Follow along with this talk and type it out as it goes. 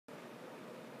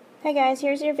Hi guys,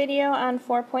 here's your video on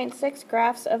 4.6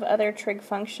 graphs of other trig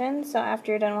functions. So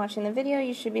after you're done watching the video,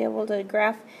 you should be able to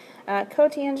graph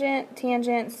cotangent,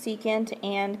 tangent, secant,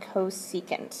 and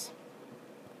cosecant.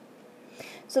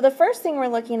 So the first thing we're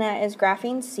looking at is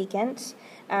graphing secant.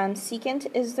 Secant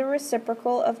is the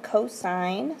reciprocal of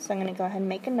cosine, so I'm going to go ahead and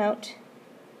make a note.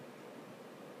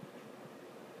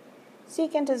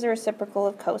 Secant is the reciprocal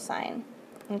of cosine.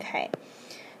 Okay.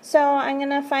 So I'm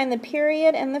going to find the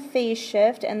period and the phase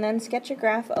shift and then sketch a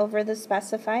graph over the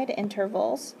specified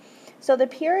intervals. So the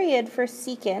period for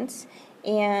secant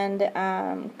and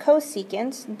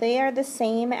cosecant, they are the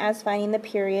same as finding the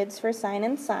periods for sine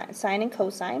and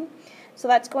cosine. So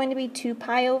that's going to be 2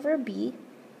 pi over b,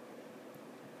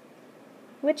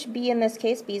 which b in this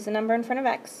case, b is the number in front of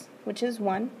x, which is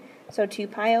 1. So 2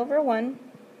 pi over 1,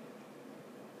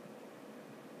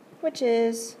 which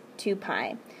is 2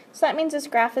 pi. So that means this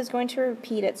graph is going to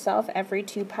repeat itself every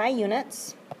 2 pi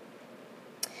units.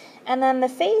 And then the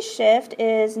phase shift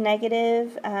is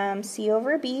negative c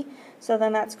over b, so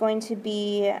then that's going to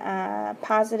be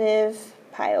positive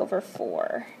pi over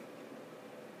 4.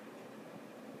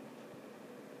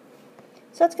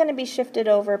 So it's going to be shifted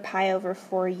over pi over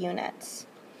 4 units.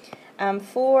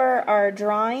 For our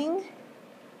drawing,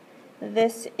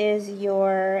 this is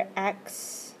your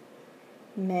x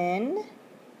min,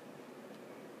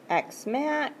 x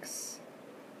max,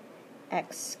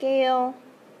 x scale,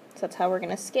 so that's how we're going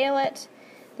to scale it.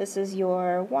 This is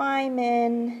your y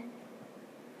min,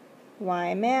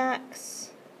 y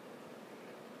max,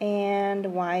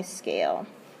 and y scale.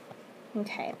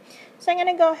 Okay, so I'm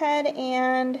going to go ahead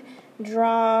and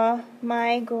draw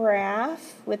my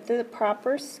graph with the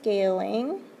proper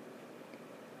scaling.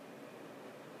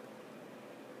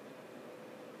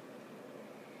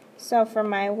 So for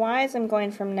my y's, I'm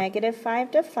going from negative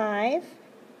 5 to 5.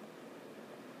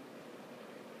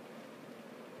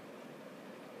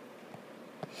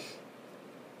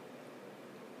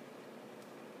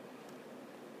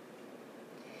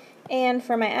 And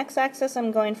for my x-axis,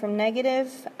 I'm going from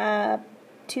negative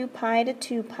 2 pi to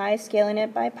 2 pi, scaling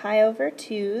it by pi over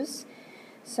 2's.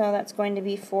 So that's going to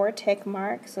be 4 tick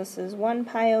marks. This is 1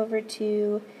 pi over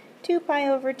 2, 2 pi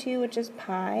over 2, which is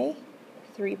pi,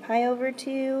 3 pi over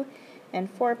 2,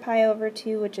 and 4 pi over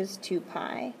 2, which is 2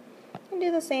 pi. And do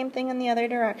the same thing in the other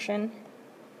direction.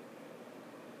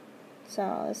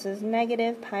 So this is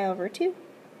negative pi over 2,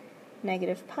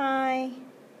 negative pi,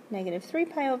 negative 3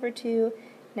 pi over 2,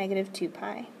 negative 2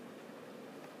 pi.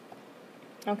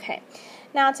 Okay,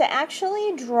 now to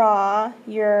actually draw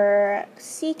your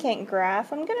secant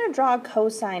graph, I'm going to draw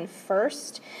cosine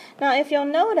first. Now if you'll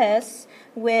notice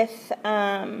with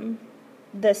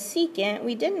the secant,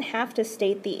 we didn't have to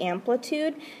state the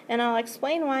amplitude, and I'll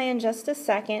explain why in just a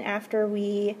second after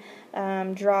we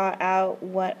draw out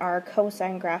what our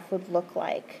cosine graph would look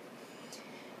like.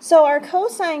 So our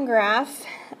cosine graph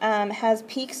has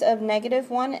peaks of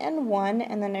 -1 and 1,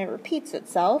 and then it repeats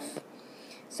itself.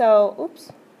 So,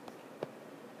 oops.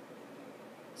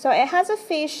 So it has a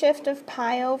phase shift of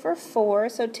pi over 4,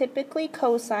 so typically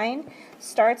cosine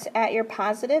starts at your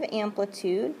positive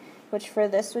amplitude, which for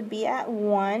this would be at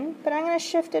 1, but I'm going to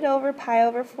shift it over pi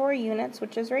over 4 units,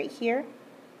 which is right here,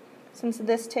 since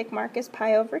this tick mark is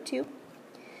pi over 2.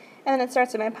 And then it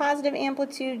starts at my positive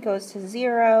amplitude, goes to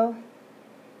 0,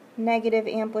 negative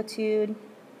amplitude,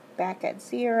 back at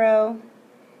 0,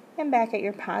 and back at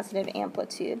your positive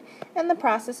amplitude. And the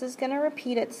process is going to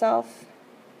repeat itself.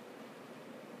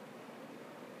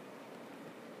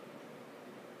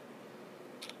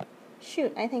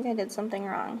 Shoot, I think I did something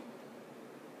wrong.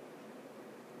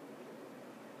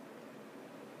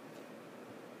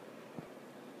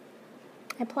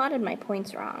 I plotted my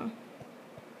points wrong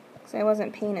because I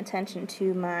wasn't paying attention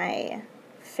to my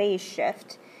phase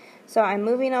shift. So I'm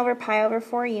moving over pi over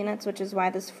 4 units, which is why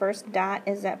this first dot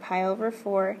is at pi over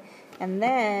 4, and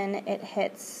then it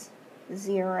hits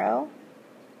 0,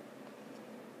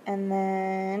 and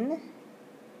then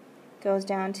goes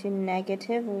down to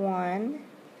 -1,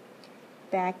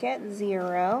 back at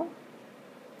 0,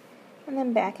 and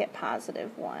then back at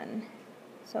 +1.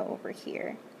 So over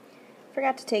here.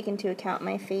 Forgot to take into account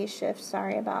my phase shift,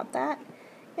 sorry about that.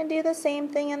 And do the same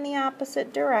thing in the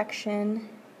opposite direction.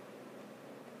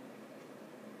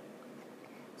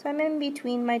 So I'm in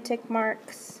between my tick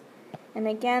marks, and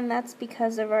again that's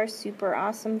because of our super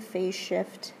awesome phase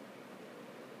shift.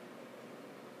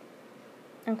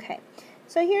 Okay,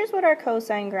 so here's what our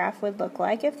cosine graph would look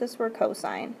like if this were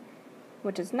cosine,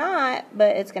 which is not,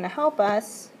 but it's going to help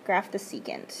us graph the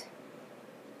secant.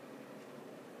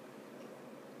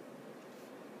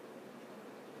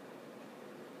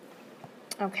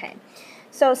 Okay,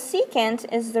 So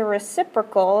secant is the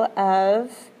reciprocal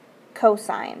of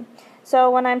cosine. So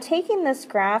when I'm taking this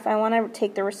graph, I want to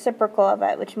take the reciprocal of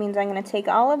it, which means I'm going to take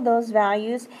all of those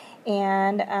values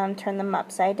and turn them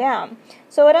upside down.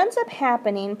 So what ends up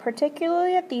happening,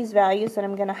 particularly at these values that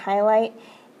I'm going to highlight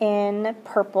in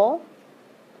purple,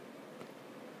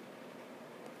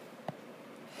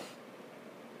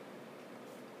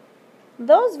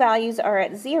 those values are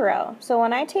at 0. So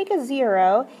when I take a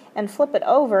 0 and flip it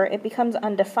over, it becomes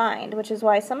undefined, which is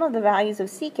why some of the values of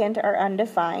secant are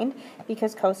undefined,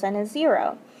 because cosine is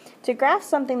 0. To graph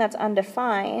something that's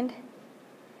undefined,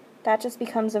 that just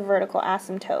becomes a vertical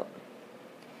asymptote.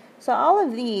 So all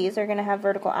of these are going to have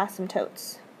vertical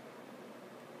asymptotes.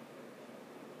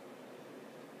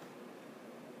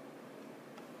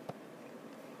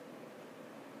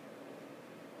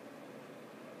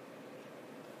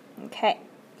 Okay,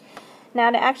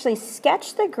 now to actually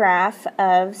sketch the graph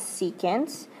of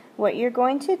secant, what you're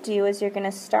going to do is you're going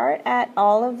to start at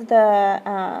all of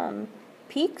the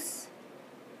peaks.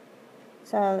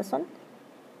 So this one,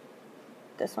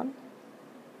 this one,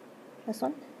 this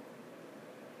one,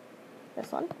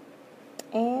 this one,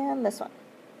 and this one.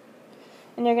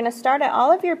 And you're going to start at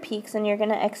all of your peaks and you're going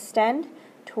to extend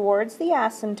towards the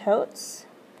asymptotes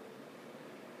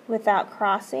without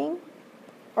crossing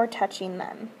or touching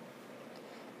them.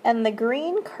 And the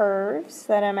green curves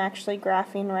that I'm actually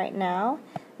graphing right now,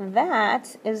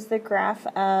 that is the graph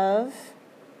of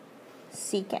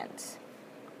secant.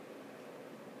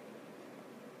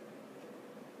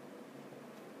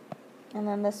 And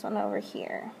then this one over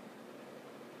here.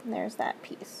 And there's that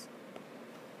piece.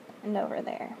 And over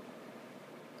there.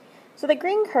 So the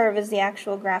green curve is the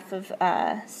actual graph of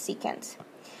secant.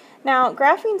 Now,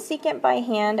 graphing secant by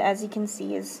hand, as you can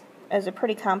see, is a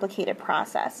pretty complicated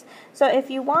process. So if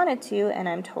you wanted to, and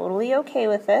I'm totally okay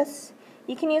with this,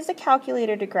 you can use a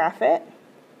calculator to graph it.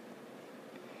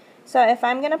 So if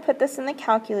I'm going to put this in the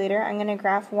calculator, I'm going to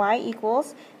graph y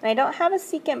equals, and I don't have a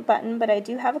secant button, but I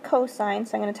do have a cosine,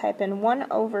 so I'm going to type in 1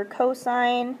 over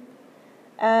cosine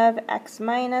of x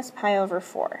minus pi over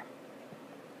 4.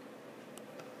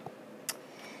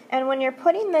 And when you're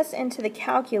putting this into the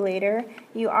calculator,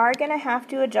 you are going to have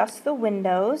to adjust the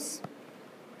windows,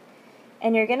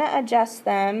 and you're going to adjust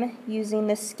them using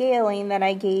the scaling that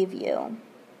I gave you.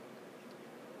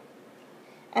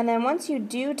 And then once you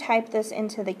do type this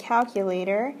into the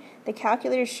calculator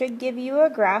should give you a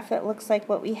graph that looks like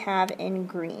what we have in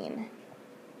green.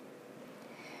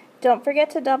 Don't forget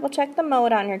to double check the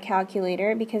mode on your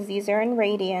calculator because these are in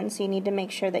radian, so you need to make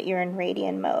sure that you're in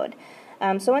radian mode.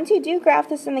 So once you do graph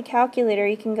this in the calculator,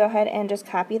 you can go ahead and just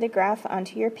copy the graph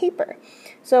onto your paper.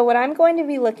 So what I'm going to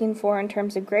be looking for in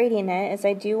terms of grading it is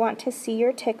I do want to see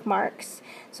your tick marks.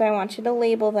 So I want you to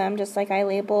label them just like I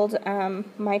labeled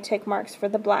my tick marks for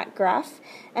the black graph.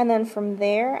 And then from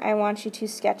there, I want you to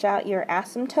sketch out your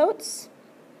asymptotes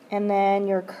and then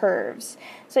your curves.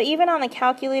 So even on the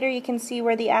calculator, you can see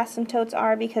where the asymptotes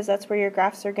are because that's where your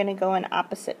graphs are going to go in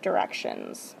opposite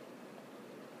directions.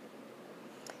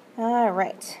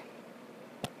 Alright.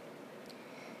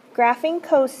 Graphing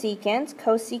cosecant.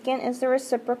 Cosecant is the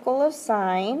reciprocal of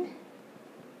sine.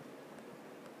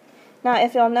 Now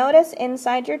if you'll notice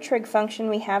inside your trig function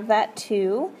we have that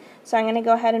 2. So I'm going to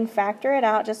go ahead and factor it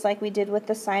out just like we did with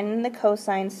the sine and the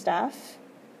cosine stuff.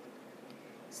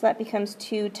 So that becomes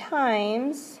 2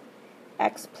 times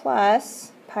x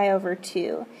plus pi over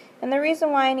 2. And the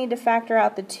reason why I need to factor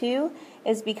out the 2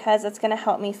 is because it's going to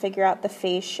help me figure out the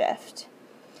phase shift.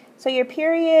 So your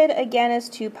period, again, is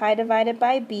 2 pi divided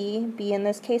by b. b in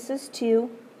this case is 2.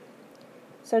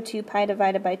 So 2 pi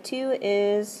divided by 2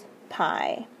 is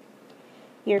pi.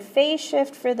 Your phase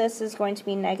shift for this is going to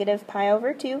be negative pi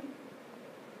over 2.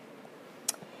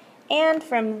 And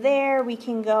from there, we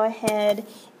can go ahead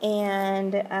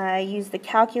and use the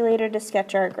calculator to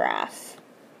sketch our graph.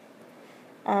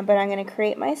 But I'm going to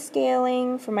create my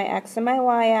scaling for my x and my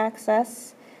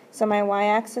y-axis. So my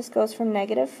y-axis goes from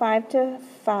negative 5 to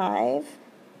 5.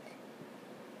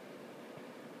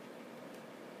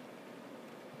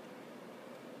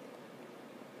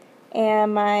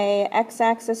 And my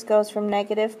x-axis goes from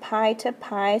negative pi to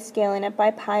pi, scaling it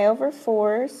by pi over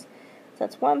 4s. So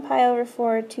that's 1 pi over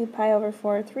 4, 2 pi over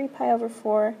 4, 3 pi over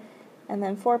 4, and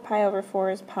then 4 pi over 4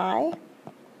 is pi.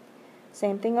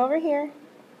 Same thing over here.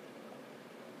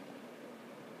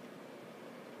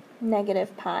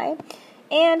 Negative pi.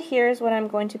 And here's what I'm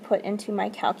going to put into my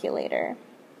calculator.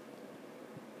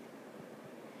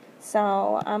 So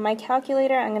on my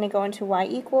calculator, I'm going to go into y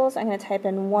equals. I'm going to type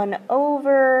in 1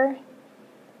 over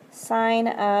sine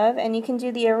of, and you can do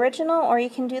the original or you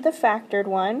can do the factored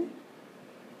one.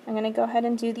 I'm going to go ahead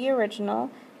and do the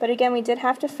original. But again, we did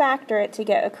have to factor it to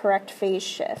get a correct phase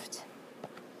shift.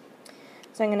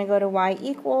 So I'm going to go to y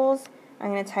equals,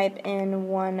 I'm going to type in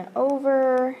 1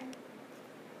 over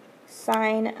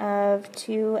sine of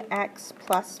 2x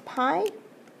plus pi.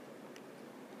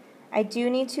 I do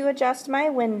need to adjust my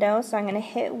window, so I'm going to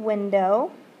hit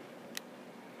window.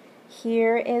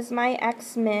 Here is my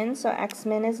x min, so x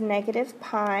min is negative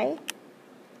pi.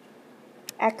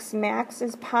 X max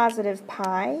is positive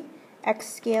pi.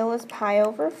 X scale is pi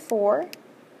over 4.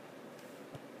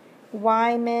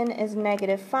 Y min is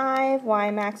negative 5.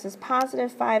 Y max is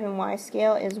positive 5, and Y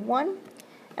scale is 1.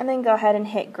 And then go ahead and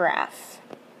hit graph.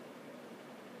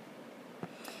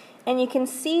 And you can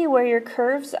see where your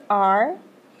curves are.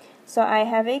 So I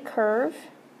have a curve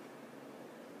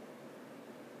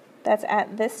that's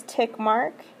at this tick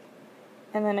mark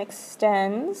and then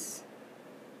extends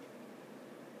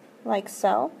like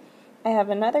so. I have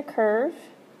another curve.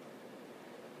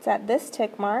 It's at this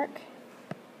tick mark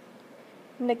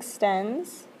and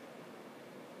extends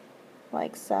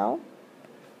like so.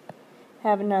 I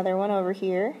have another one over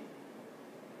here.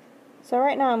 So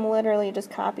right now I'm literally just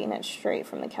copying it straight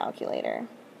from the calculator.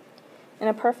 In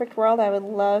a perfect world, I would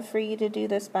love for you to do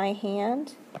this by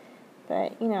hand,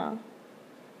 but you know,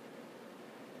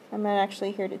 I'm not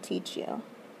actually here to teach you.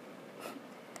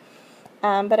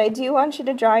 But I do want you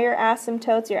to draw your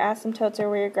asymptotes. Your asymptotes are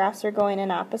where your graphs are going in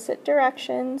opposite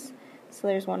directions. So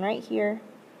there's one right here.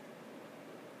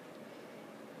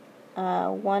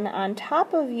 One on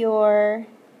top of your,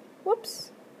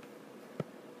 whoops,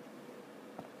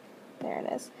 there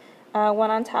it is.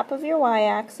 One on top of your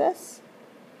y-axis.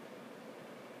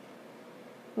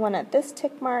 One at this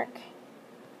tick mark.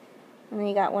 And then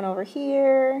you got one over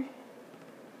here.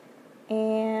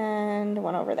 And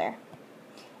one over there.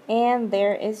 And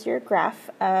there is your graph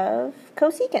of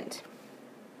cosecant.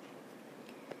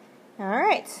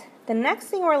 Alright, the next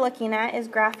thing we're looking at is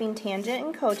graphing tangent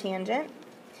and cotangent.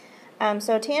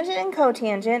 So tangent and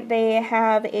cotangent, they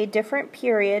have a different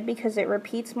period because it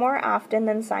repeats more often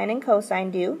than sine and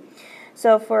cosine do.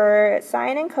 So for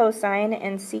sine and cosine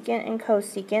and secant and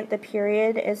cosecant, the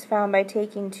period is found by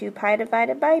taking 2 pi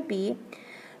divided by b.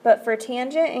 But for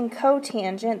tangent and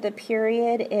cotangent, the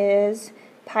period is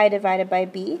pi divided by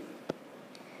b.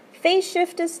 Phase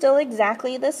shift is still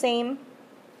exactly the same.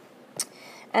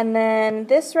 And then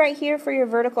this right here for your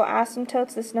vertical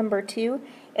asymptotes, this number 2,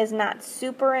 is not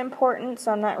super important,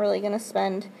 so I'm not really going to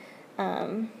spend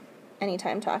any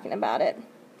time talking about it.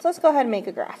 So let's go ahead and make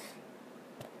a graph.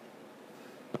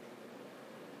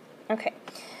 Okay,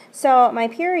 so my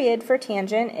period for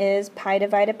tangent is pi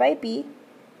divided by b.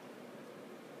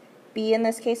 B in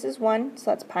this case is 1,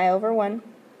 so that's pi over 1,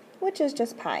 which is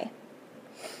just pi.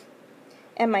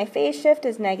 And my phase shift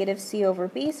is negative c over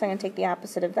b, so I'm going to take the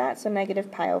opposite of that, so negative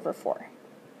pi over 4.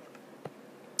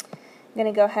 I'm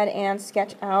going to go ahead and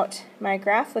sketch out my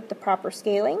graph with the proper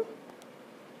scaling.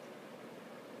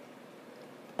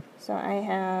 So I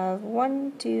have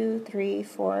 1, 2, 3,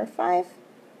 4, 5.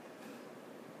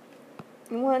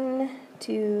 1,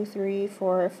 2, 3,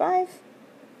 4, 5.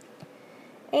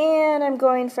 And I'm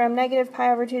going from negative pi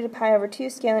over 2 to pi over 2,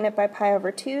 scaling it by pi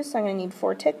over 2, so I'm going to need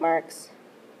 4 tick marks.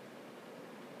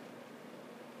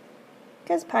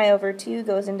 Because pi over 2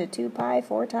 goes into 2 pi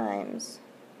 4 times.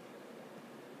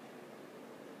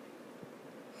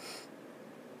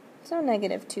 So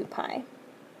negative 2 pi.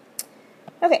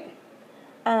 Okay,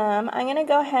 I'm going to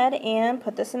go ahead and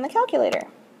put this in the calculator.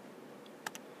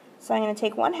 So I'm going to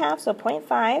take 1/2, so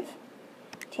 0.5,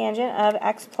 tangent of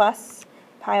x plus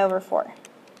pi over 4.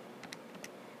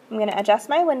 I'm going to adjust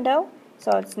my window,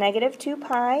 so it's negative 2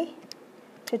 pi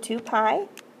to 2 pi,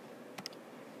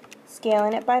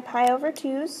 scaling it by pi over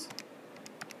 2's,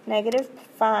 negative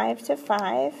 5 to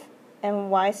 5,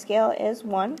 and y scale is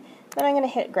 1. Then I'm going to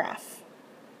hit graph.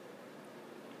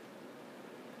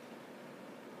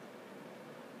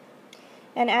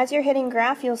 And as you're hitting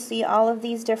graph, you'll see all of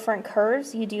these different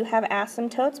curves. You do have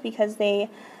asymptotes because they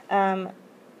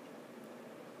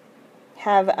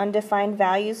have undefined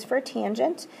values for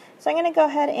tangent. So I'm going to go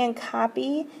ahead and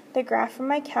copy the graph from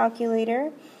my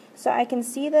calculator so I can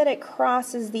see that it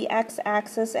crosses the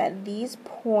x-axis at these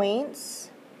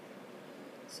points.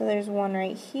 So there's one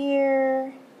right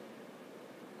here.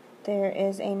 There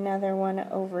is another one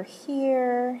over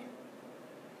here.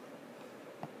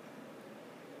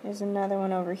 There's another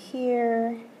one over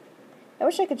here. I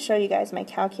wish I could show you guys my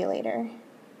calculator,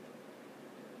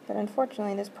 but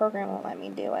unfortunately this program won't let me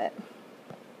do it.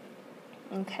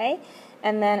 Okay,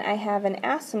 and then I have an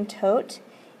asymptote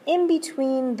in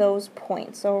between those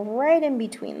points, so right in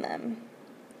between them.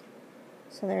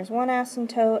 So there's one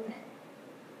asymptote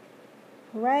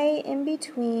right in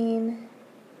between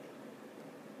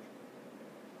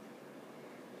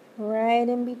right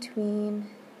in between.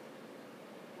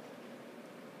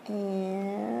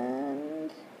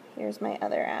 And here's my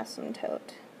other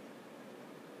asymptote.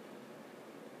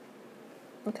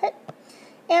 Okay.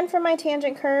 And for my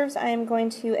tangent curves, I am going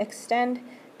to extend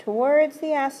towards the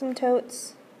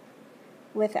asymptotes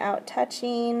without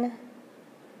touching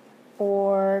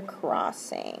or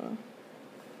crossing.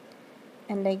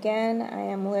 And again, I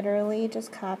am literally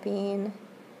just copying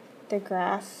the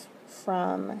graph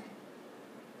from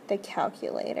the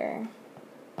calculator.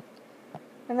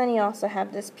 And then you also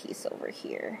have this piece over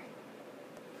here.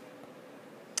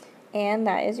 And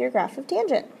that is your graph of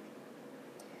tangent.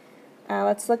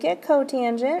 Let's look at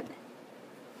cotangent.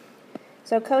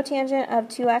 So cotangent of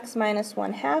 2x minus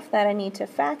 1/2, that I need to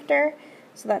factor.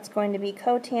 So that's going to be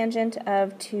cotangent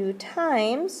of 2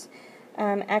 times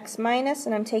x minus,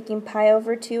 and I'm taking pi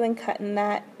over 2 and cutting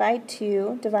that by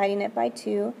 2, dividing it by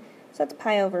 2. So that's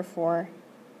pi over 4.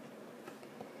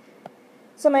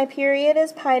 So my period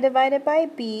is pi divided by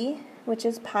b, which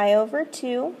is pi over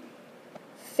 2.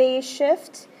 Phase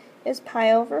shift is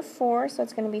pi over 4, so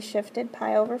it's going to be shifted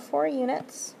pi over 4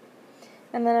 units.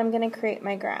 And then I'm going to create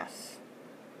my graph.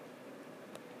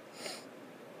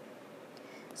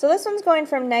 So this one's going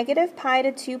from negative pi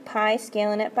to 2 pi,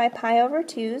 scaling it by pi over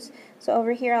 2's. So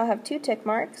over here I'll have 2 tick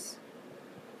marks.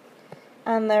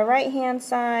 On the right hand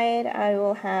side I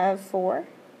will have 4.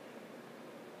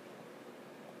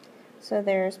 So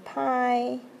there's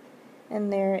pi,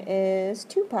 and there is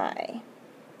 2 pi.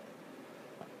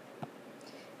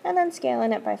 And then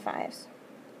scaling it by 5's.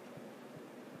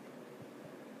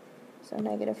 So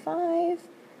negative 5,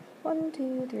 1,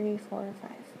 2, 3, 4,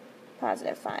 5.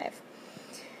 Positive 5.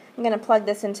 I'm going to plug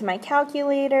this into my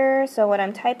calculator. So what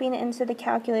I'm typing into the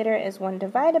calculator is 1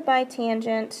 divided by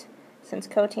tangent, since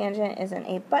cotangent isn't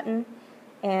a button.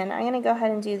 And I'm going to go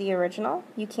ahead and do the original.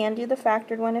 You can do the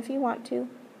factored one if you want to.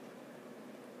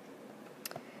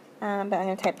 But I'm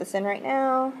going to type this in right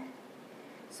now.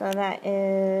 So that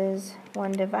is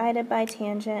 1 divided by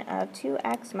tangent of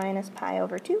 2x minus pi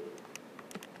over 2.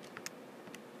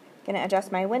 Going to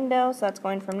adjust my window, so that's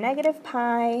going from negative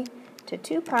pi to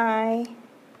 2 pi,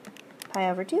 pi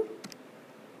over 2,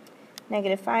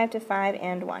 negative 5 to 5,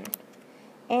 and 1.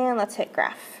 And let's hit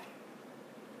graph.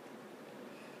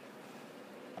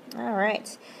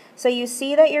 Alright, so you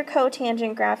see that your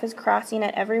cotangent graph is crossing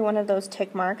at every one of those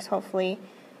tick marks. Hopefully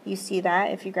you see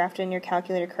that if you graphed it in your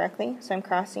calculator correctly. So I'm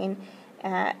crossing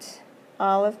at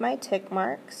all of my tick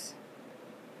marks.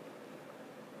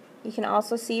 You can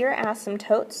also see your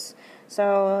asymptotes.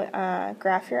 So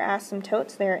graph your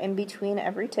asymptotes. They're in between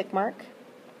every tick mark.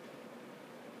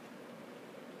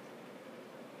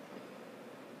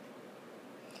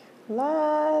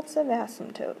 Lots of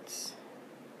asymptotes.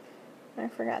 I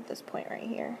forgot this point right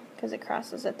here because it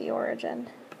crosses at the origin.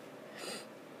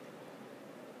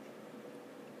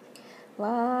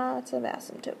 Lots of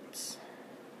asymptotes.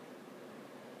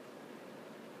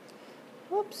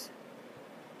 Whoops.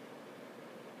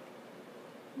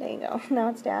 There you go. Now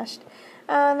it's dashed.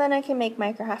 And then I can make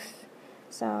my graph.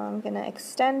 So I'm going to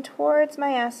extend towards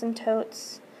my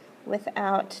asymptotes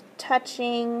without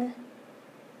touching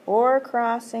or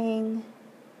crossing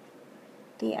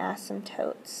the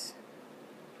asymptotes.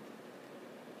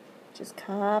 Just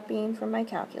copying from my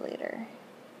calculator.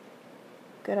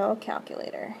 Good old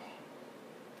calculator.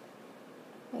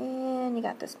 And you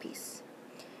got this piece.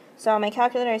 So on my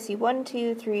calculator I see 1,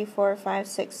 2, 3, 4, 5,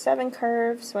 6, 7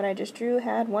 curves. What I just drew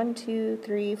had 1, 2,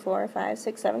 3, 4, 5,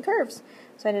 6, 7 curves.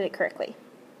 So I did it correctly.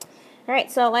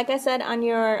 Alright, so like I said, on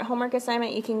your homework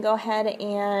assignment you can go ahead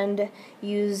and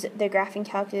use the graphing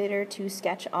calculator to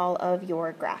sketch all of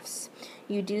your graphs.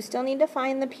 You do still need to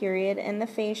find the period and the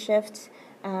phase shift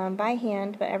by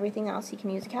hand, but everything else you can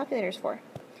use the calculators for.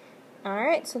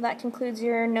 Alright, so that concludes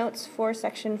your notes for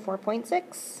section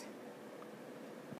 4.6.